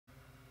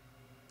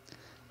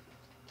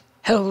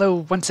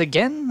Hello once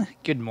again.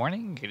 Good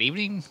morning, good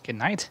evening, good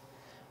night.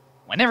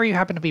 Whenever you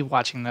happen to be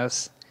watching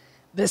this,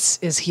 this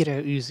is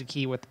Hiro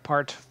Uzuki with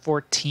part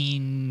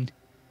 14-2,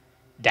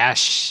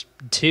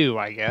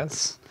 I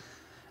guess,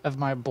 of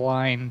my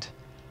blind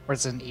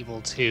Resident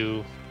Evil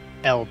 2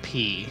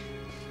 LP.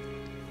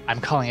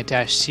 I'm calling it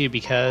 -2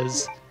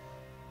 because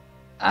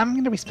I'm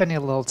going to be spending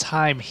a little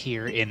time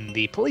here in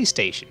the police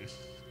station.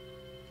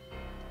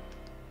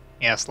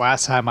 Yes,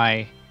 last time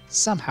I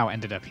somehow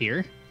ended up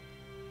here.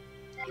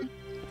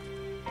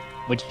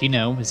 Which, you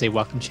know, is a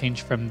welcome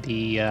change from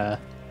the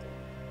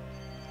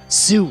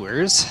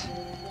sewers.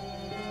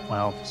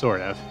 Well,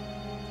 sort of.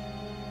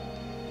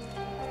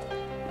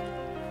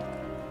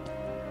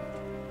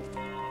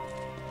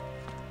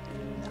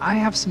 I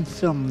have some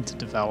film to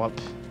develop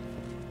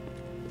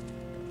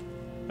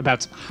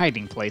about some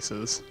hiding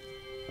places.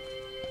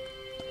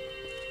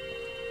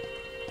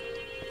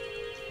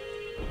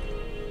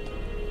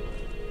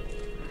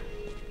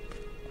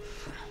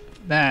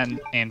 Then,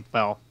 and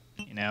well,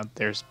 you know,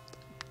 there's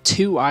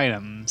 2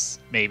 items,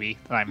 maybe,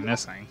 that I'm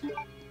missing.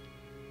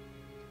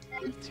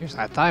 Seriously,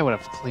 I thought I would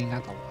have cleaned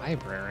out the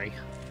library.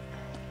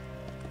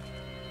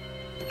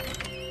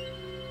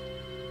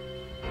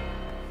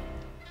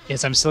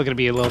 Yes, I'm still going to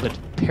be a little bit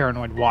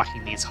paranoid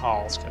walking these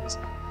halls, because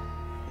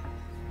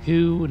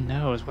who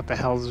knows what the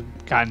hell's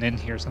gotten in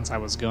here since I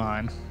was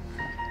gone.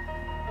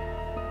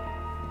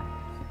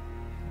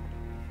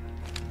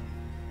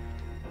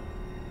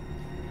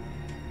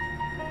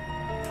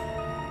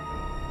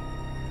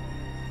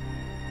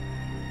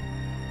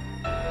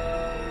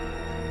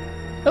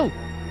 Oh!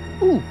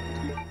 Ooh!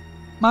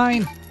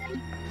 Mine!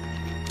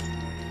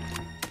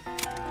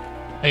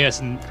 I guess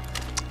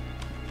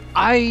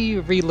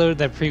I reloaded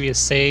that previous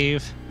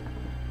save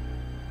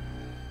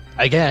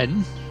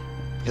again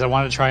because I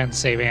wanted to try and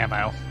save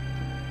ammo.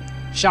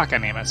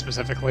 Shotgun ammo,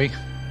 specifically.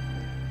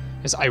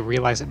 Because I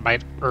realize it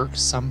might irk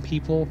some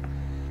people.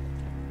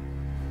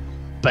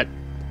 But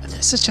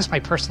this is just my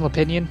personal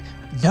opinion.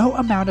 No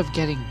amount of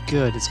getting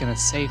good is going to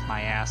save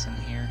my ass in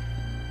here.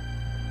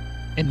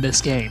 In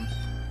this game.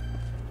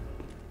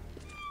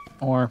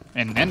 Or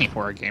in any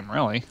horror game,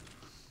 really.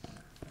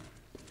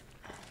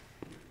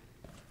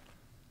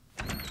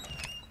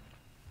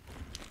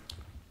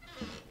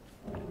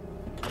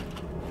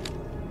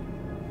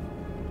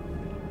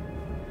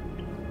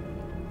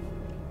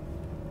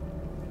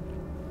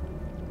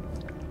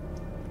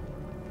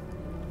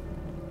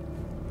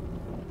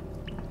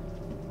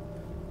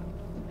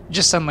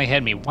 Just suddenly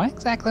hit me. Why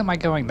exactly am I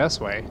going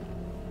this way?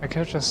 I could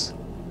have just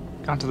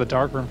gone to the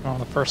dark room from on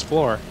the first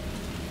floor.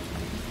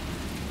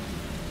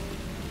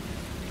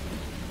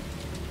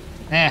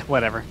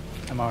 Whatever.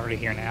 I'm already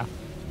here now.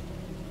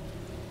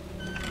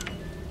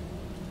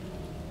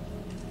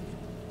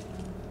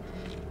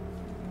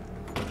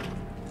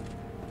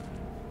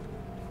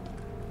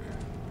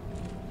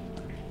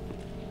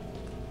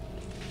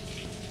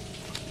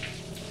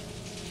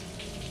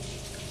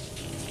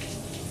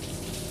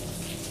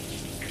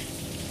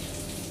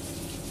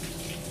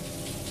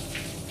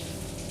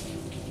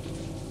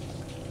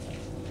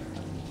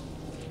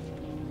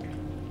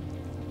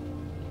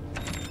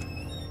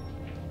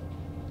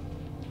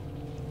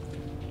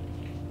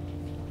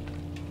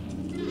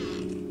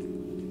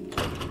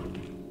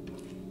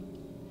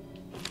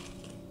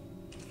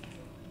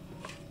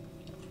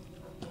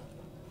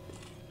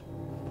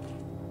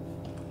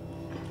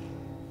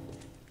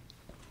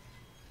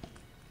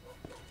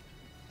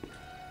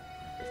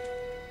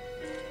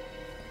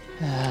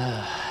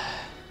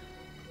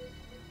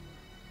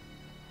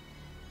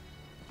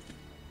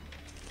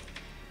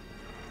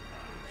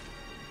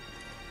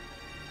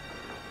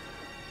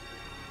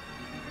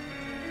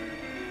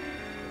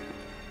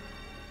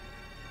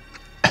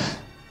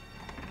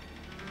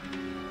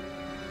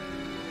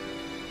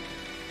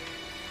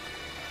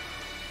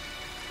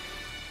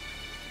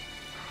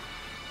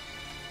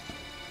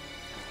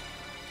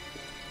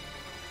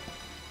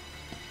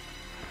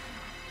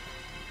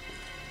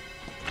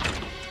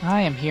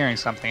 I am hearing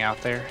something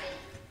out there.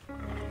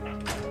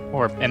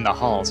 Or in the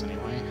halls,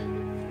 anyway.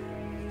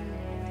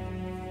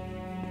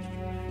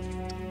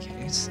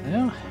 Okay,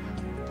 so...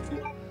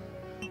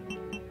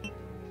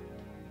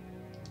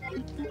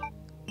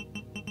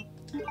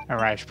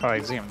 Alright, I should probably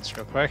examine this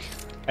real quick.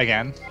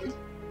 Again.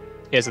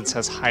 Yes, it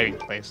says hiding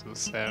places,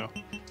 so...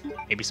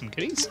 maybe some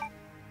goodies?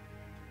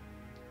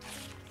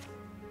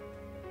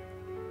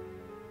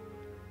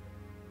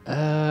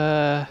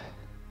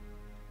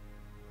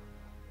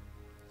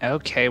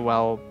 Okay,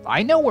 well,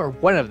 I know where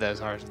one of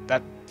those are.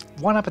 That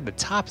one up at the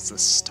top is the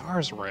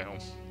S.T.A.R.S room.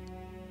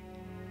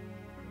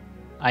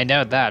 I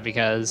know that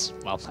because,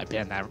 well, I've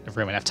been in that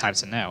room enough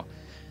times to know.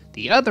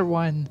 The other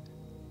one,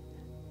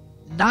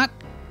 not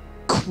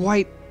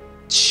quite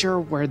sure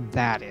where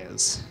that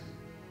is.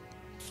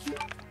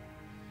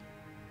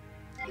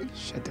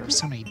 Shit, there are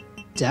so many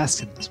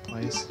desks in this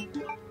place.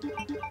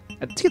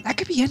 Dude, that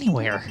could be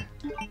anywhere.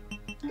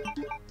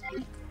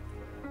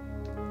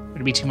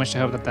 Would it be too much to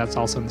hope that that's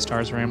also in the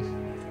S.T.A.R.S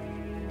room?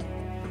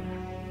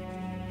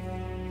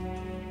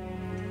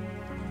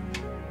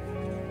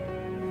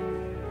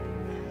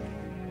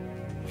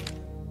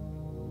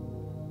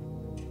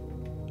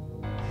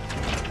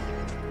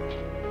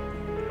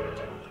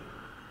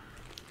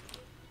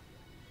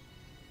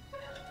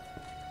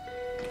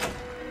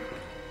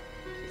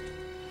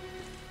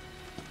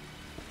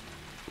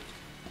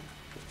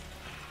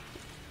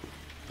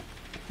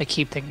 I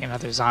keep thinking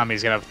another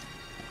zombie's gonna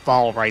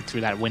fall right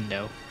through that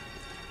window.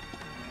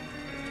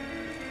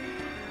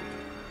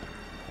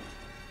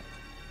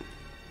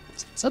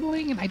 It's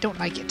unsettling, and I don't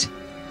like it.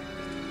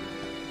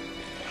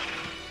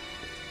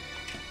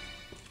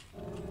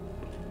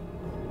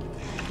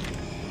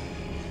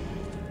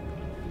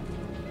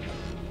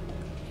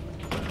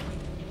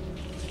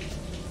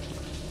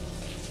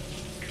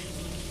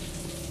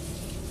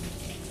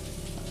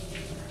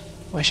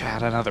 Wish I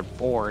had another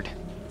board.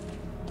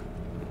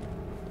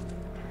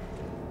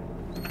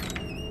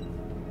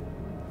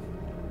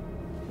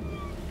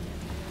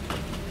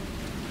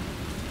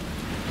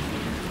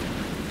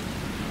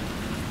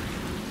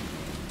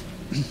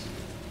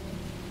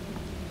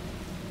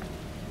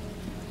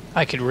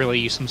 I could really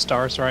use some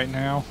stars right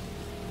now.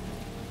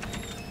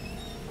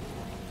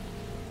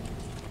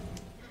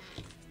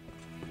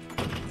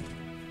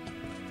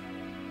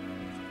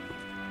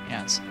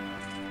 Yes.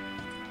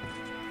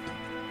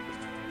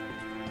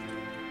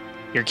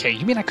 You're kidding.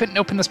 You mean I couldn't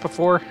open this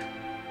before?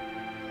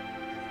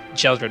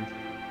 Children,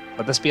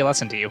 let this be a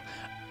lesson to you.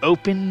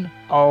 Open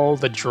all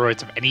the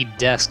drawers of any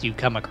desk you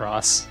come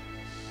across.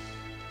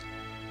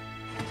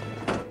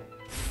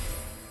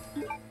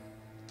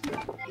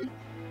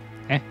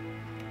 Eh?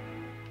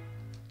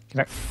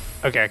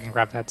 Okay, I can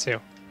grab that too.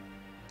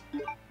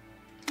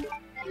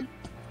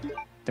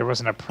 There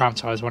wasn't a prompt,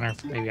 so I was wondering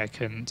if maybe I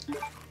couldn't.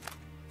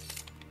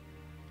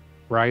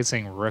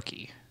 Rising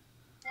Rookie.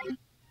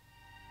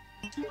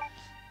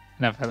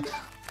 Enough.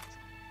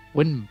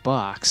 Wooden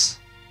box.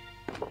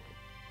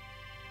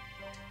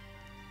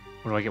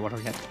 What do I get? What do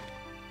I get?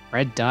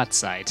 Red dot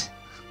sight.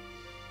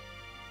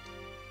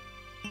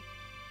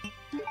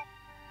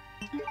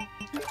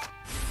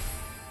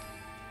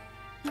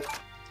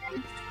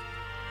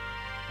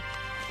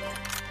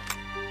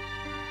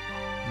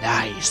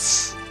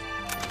 Nice.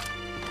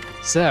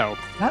 So,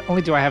 not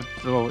only do I have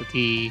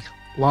the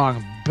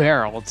long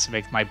barrel to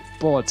make my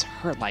bullets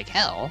hurt like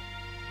hell,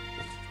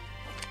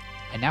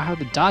 I now have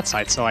the dot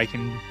sight so I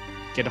can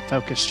get a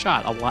focused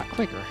shot a lot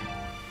quicker.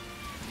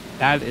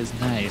 That is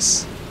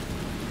nice.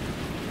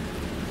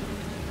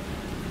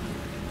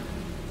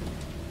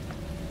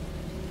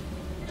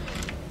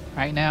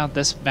 Right now,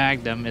 this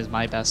Magnum is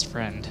my best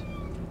friend.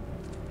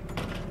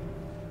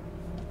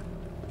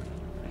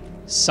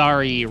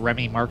 Sorry,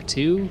 Remy Mark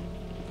II,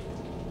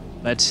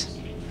 but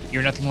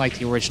you're nothing like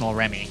the original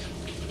Remy.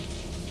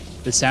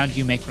 The sound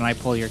you make when I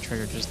pull your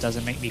trigger just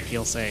doesn't make me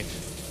feel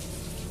safe.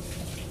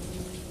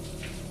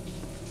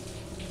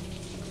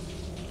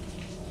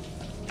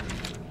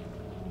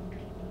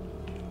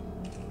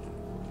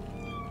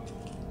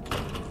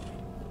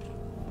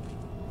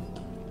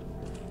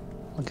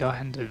 I'll go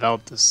ahead and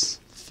develop this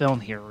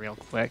film here real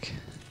quick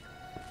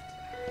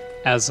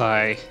as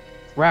I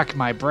rack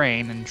my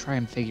brain and try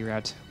and figure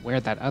out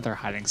where that other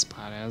hiding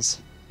spot is.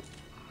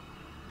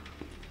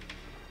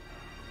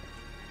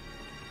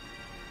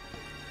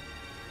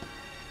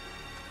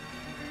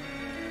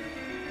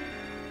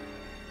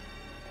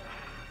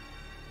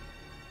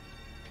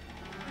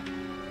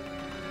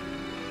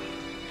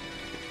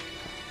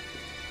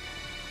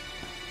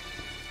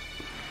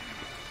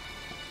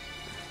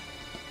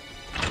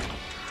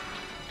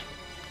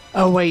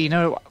 Oh wait, you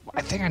know,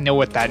 I think I know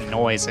what that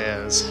noise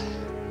is.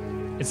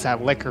 It's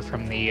that liquor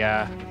from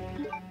the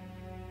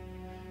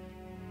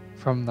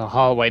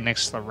hallway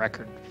next to the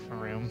record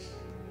room.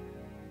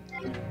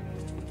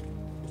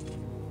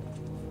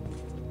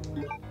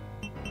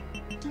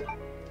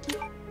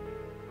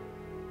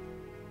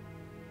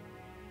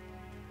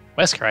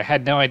 Wesker, I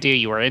had no idea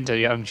you were into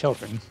young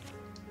children.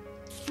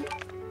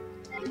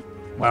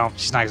 Well,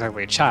 she's not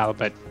exactly a child,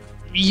 but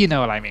you know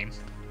what I mean.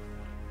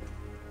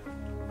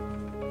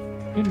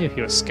 Who knew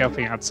he was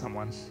scoping out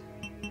someone?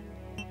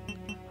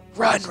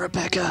 Run,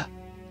 Rebecca!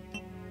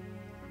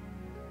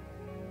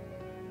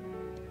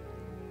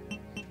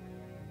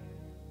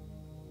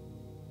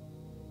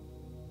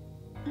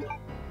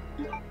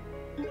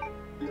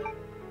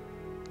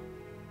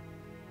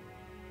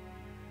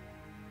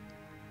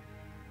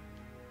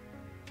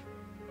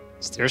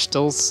 Is there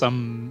still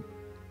some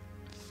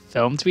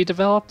film to be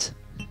developed?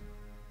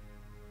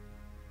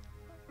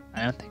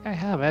 I don't think I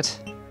have it.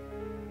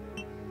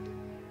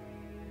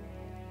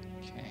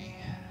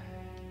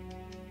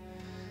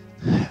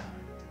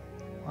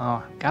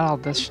 Well, got all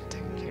this shit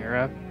taken care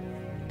of.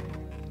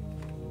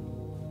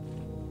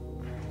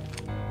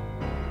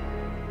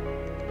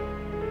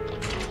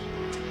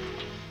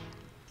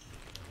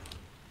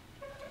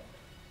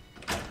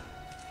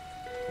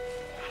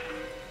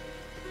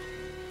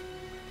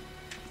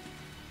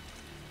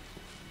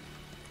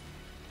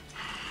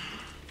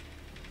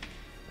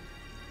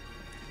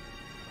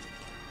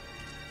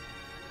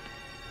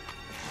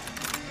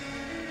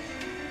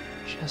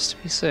 Just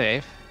to be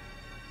safe.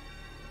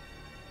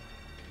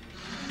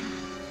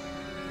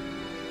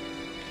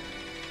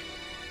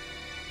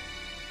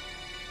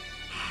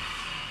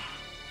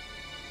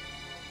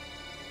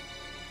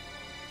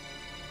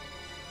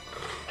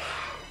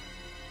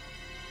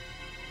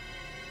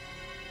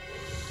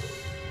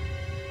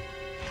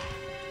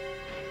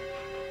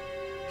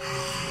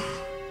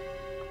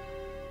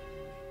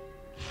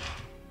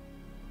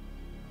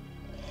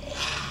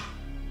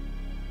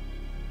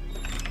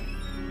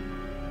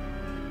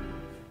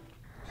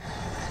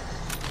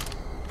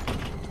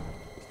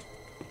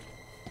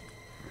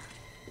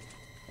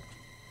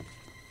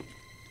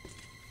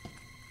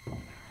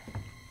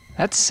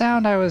 That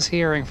sound I was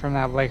hearing from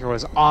that Laker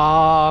was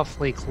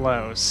awfully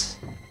close.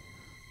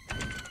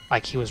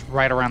 Like he was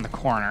right around the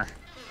corner.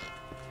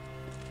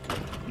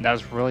 That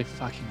was really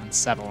fucking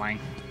unsettling.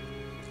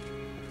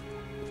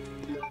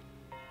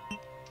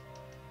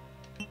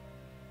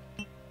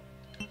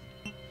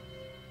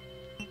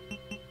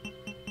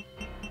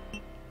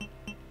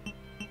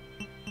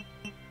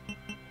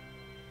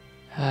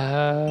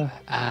 Um.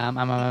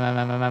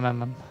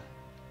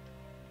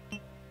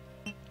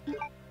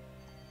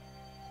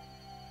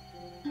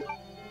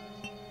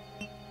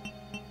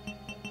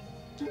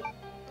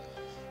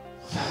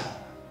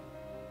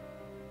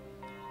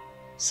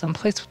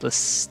 Someplace with a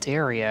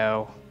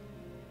stereo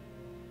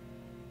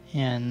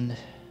and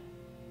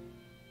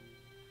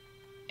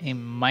a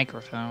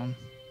microphone.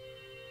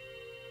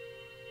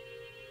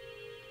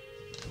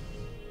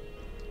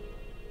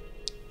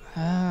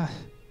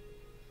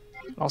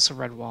 Also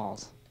red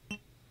walls.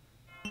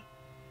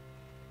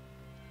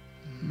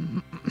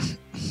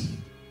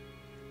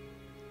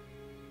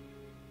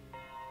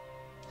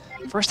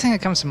 First thing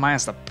that comes to mind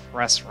is the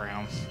press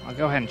room. I'll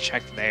go ahead and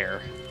check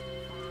there.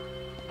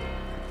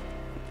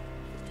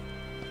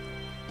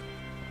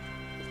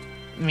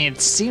 I mean,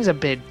 it seems a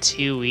bit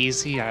too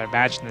easy. I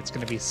imagine it's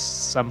going to be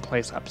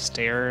someplace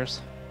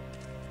upstairs.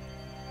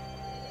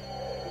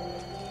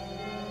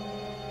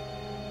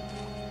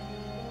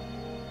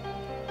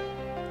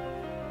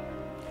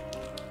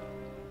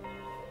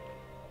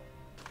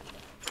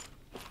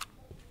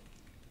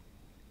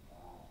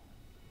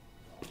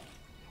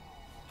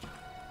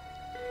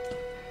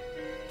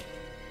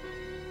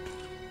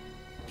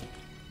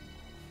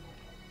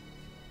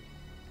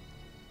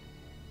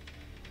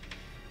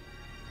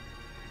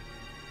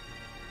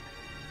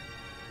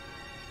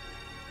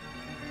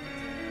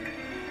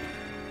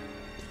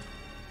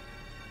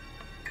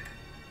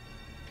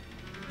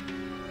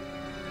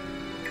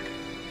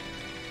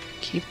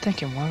 Keep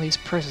thinking one of these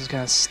persons is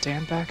gonna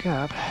stand back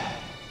up.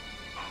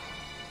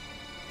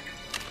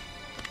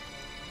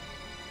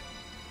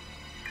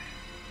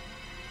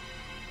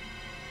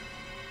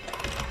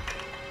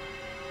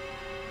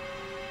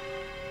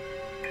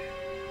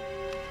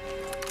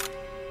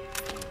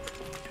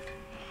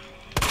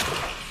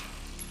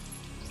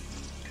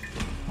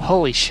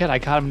 Holy shit, I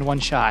got him in one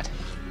shot.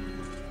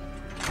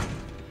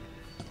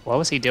 What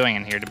was he doing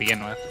in here to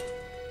begin with?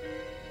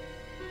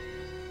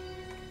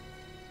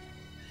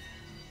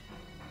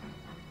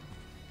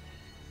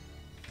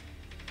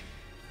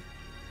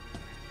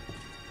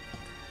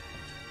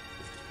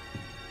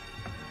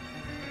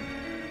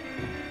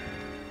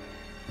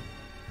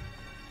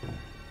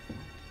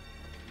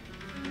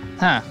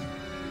 Huh.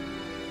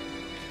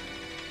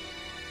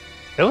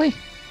 Really?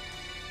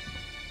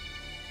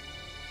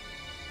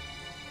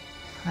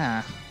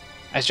 Huh.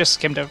 I just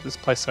skimmed over this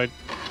place, so I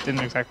didn't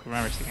exactly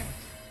remember seeing it.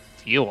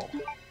 Fuel.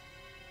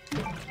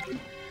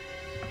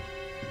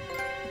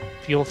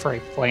 Fuel for a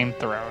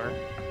flamethrower.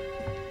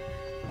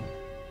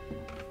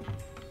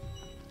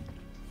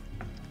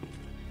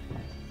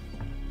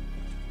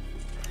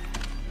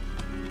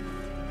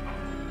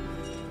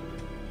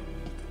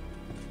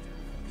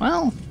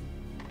 Well,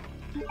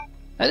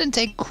 that didn't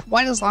take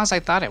quite as long as I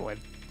thought it would.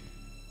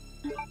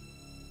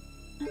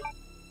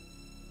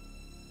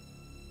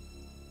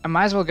 I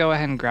might as well go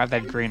ahead and grab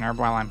that green herb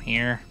while I'm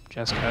here,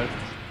 just 'cause.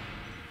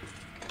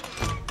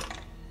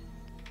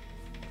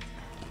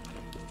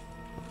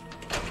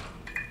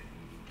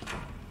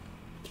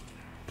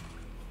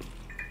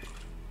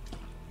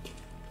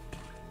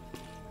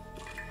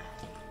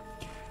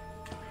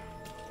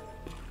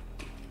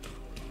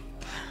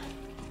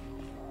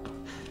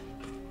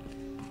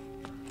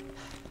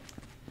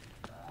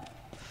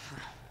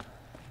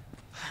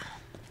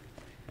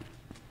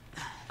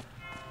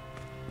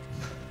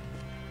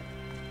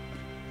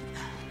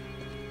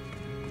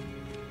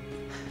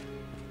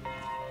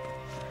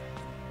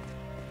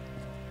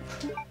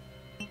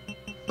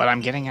 But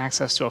I'm getting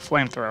access to a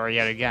flamethrower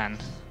yet again.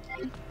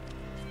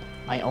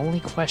 My only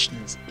question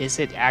is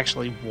it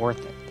actually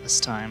worth it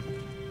this time?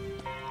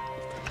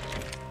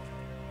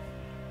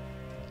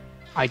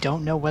 I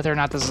don't know whether or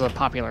not this is a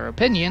popular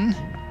opinion,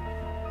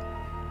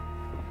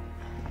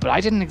 but I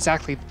didn't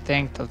exactly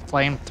think the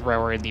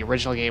flamethrower in the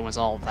original game was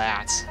all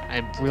that. I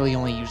really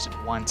only used it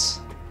once.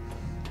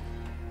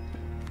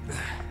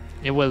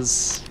 It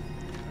was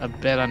a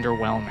bit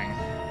underwhelming.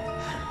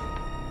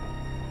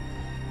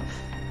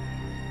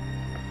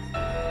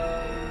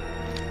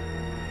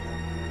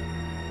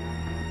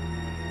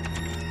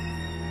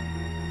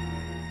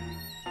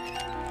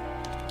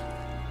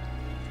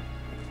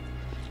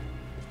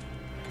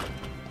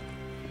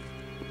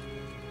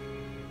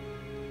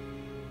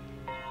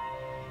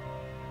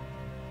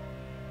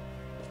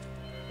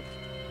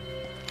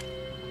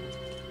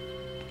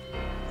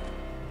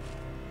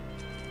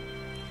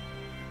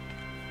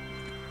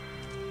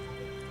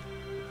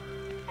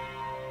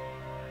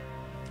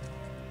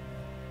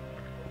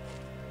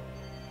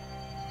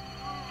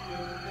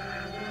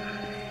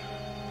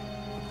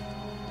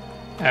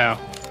 Oh.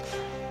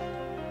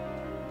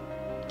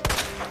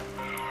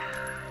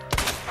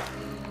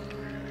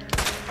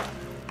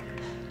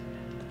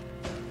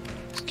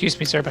 Excuse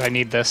me, sir, but I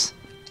need this.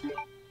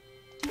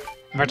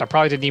 In fact, I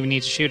probably didn't even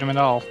need to shoot him at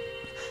all.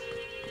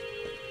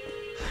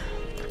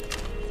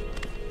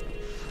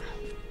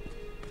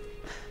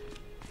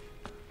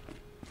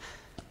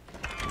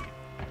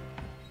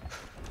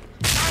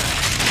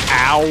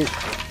 Ow!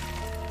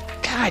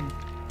 God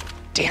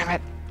damn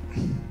it.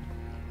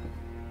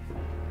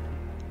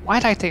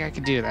 Why'd I think I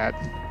could do that?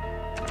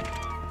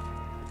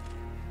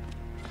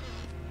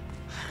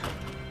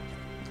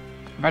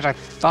 In fact, I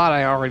thought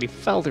I already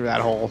fell through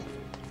that hole.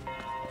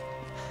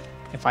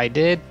 If I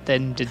did,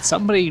 then did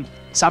somebody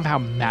somehow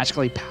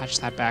magically patch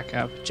that back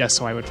up just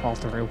so I would fall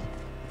through?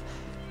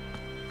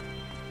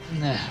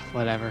 Nah,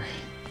 whatever.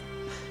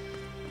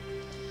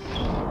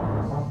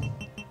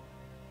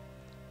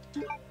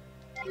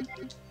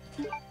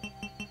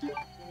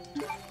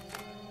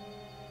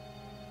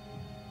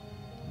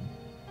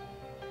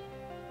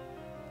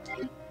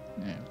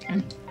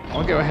 Okay,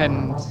 I'll go ahead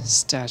and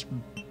stash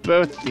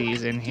both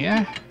these in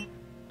here.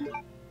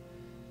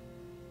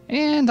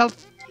 And I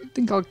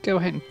think I'll go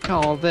ahead and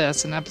call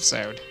this an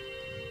episode.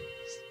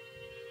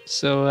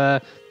 So,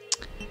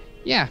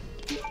 yeah.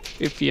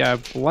 If you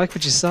like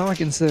what you saw,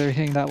 consider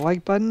hitting that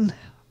like button,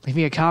 leave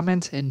me a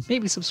comment, and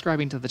maybe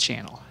subscribing to the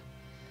channel.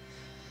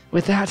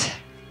 With that,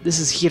 this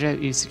is Hira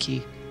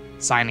Uzuki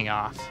signing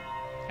off,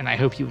 and I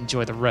hope you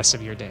enjoy the rest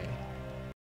of your day.